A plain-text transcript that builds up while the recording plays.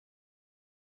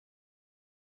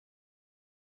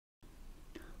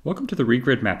Welcome to the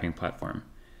Regrid mapping platform.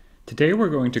 Today we're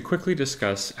going to quickly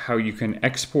discuss how you can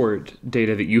export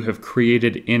data that you have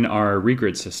created in our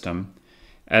Regrid system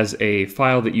as a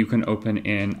file that you can open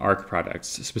in Arc products,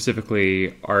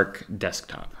 specifically Arc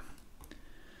Desktop.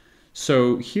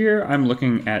 So here I'm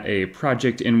looking at a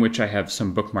project in which I have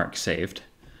some bookmarks saved.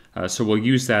 So we'll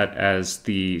use that as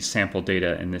the sample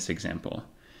data in this example.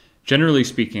 Generally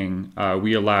speaking,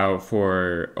 we allow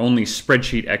for only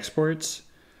spreadsheet exports,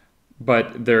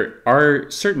 but there are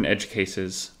certain edge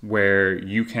cases where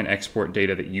you can export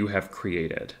data that you have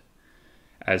created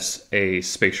as a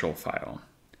spatial file.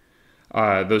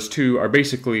 Those two are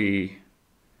basically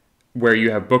where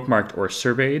you have bookmarked or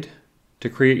surveyed to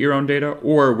create your own data,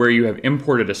 or where you have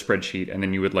imported a spreadsheet and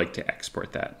then you would like to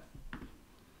export that.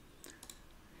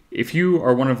 If you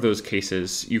are one of those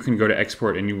cases, you can go to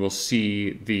export and you will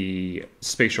see the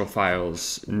spatial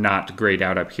files not grayed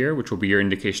out up here, which will be your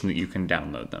indication that you can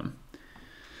download them.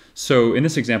 So in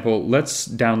this example, let's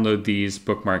download these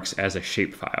bookmarks as a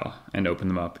shapefile and open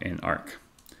them up in Arc.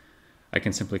 I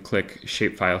can simply click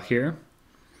shapefile here,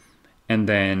 and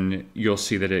then you'll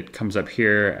see that it comes up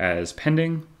here as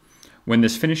pending. When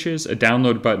this finishes, a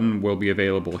download button will be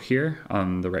available here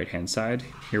on the right-hand side.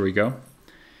 Here we go.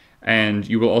 And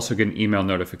you will also get an email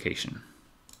notification.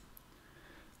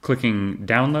 Clicking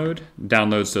download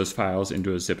downloads those files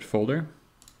into a zipped folder.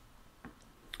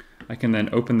 I can then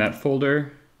open that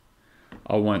folder.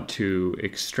 I'll want to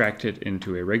extract it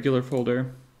into a regular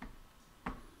folder.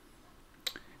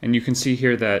 And you can see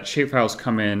here that shapefiles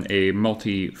come in a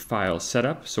multi-file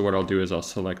setup. So what I'll do is I'll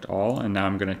select all, and now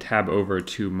I'm going to tab over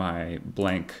to my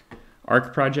blank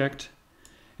Arc project,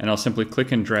 and I'll simply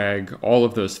click and drag all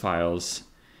of those files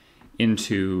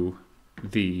into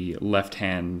the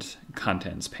left-hand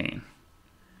contents pane.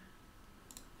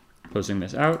 Closing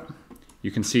this out,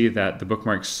 you can see that the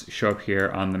bookmarks show up here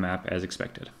on the map as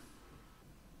expected.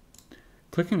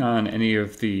 Clicking on any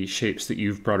of the shapes that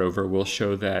you've brought over will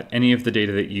show that any of the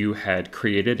data that you had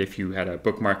created, if you had a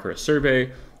bookmark or a survey,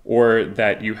 or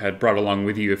that you had brought along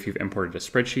with you if you've imported a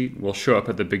spreadsheet, will show up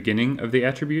at the beginning of the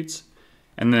attributes,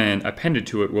 and then appended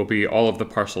to it will be all of the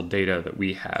parcel data that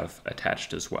we have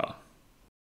attached as well.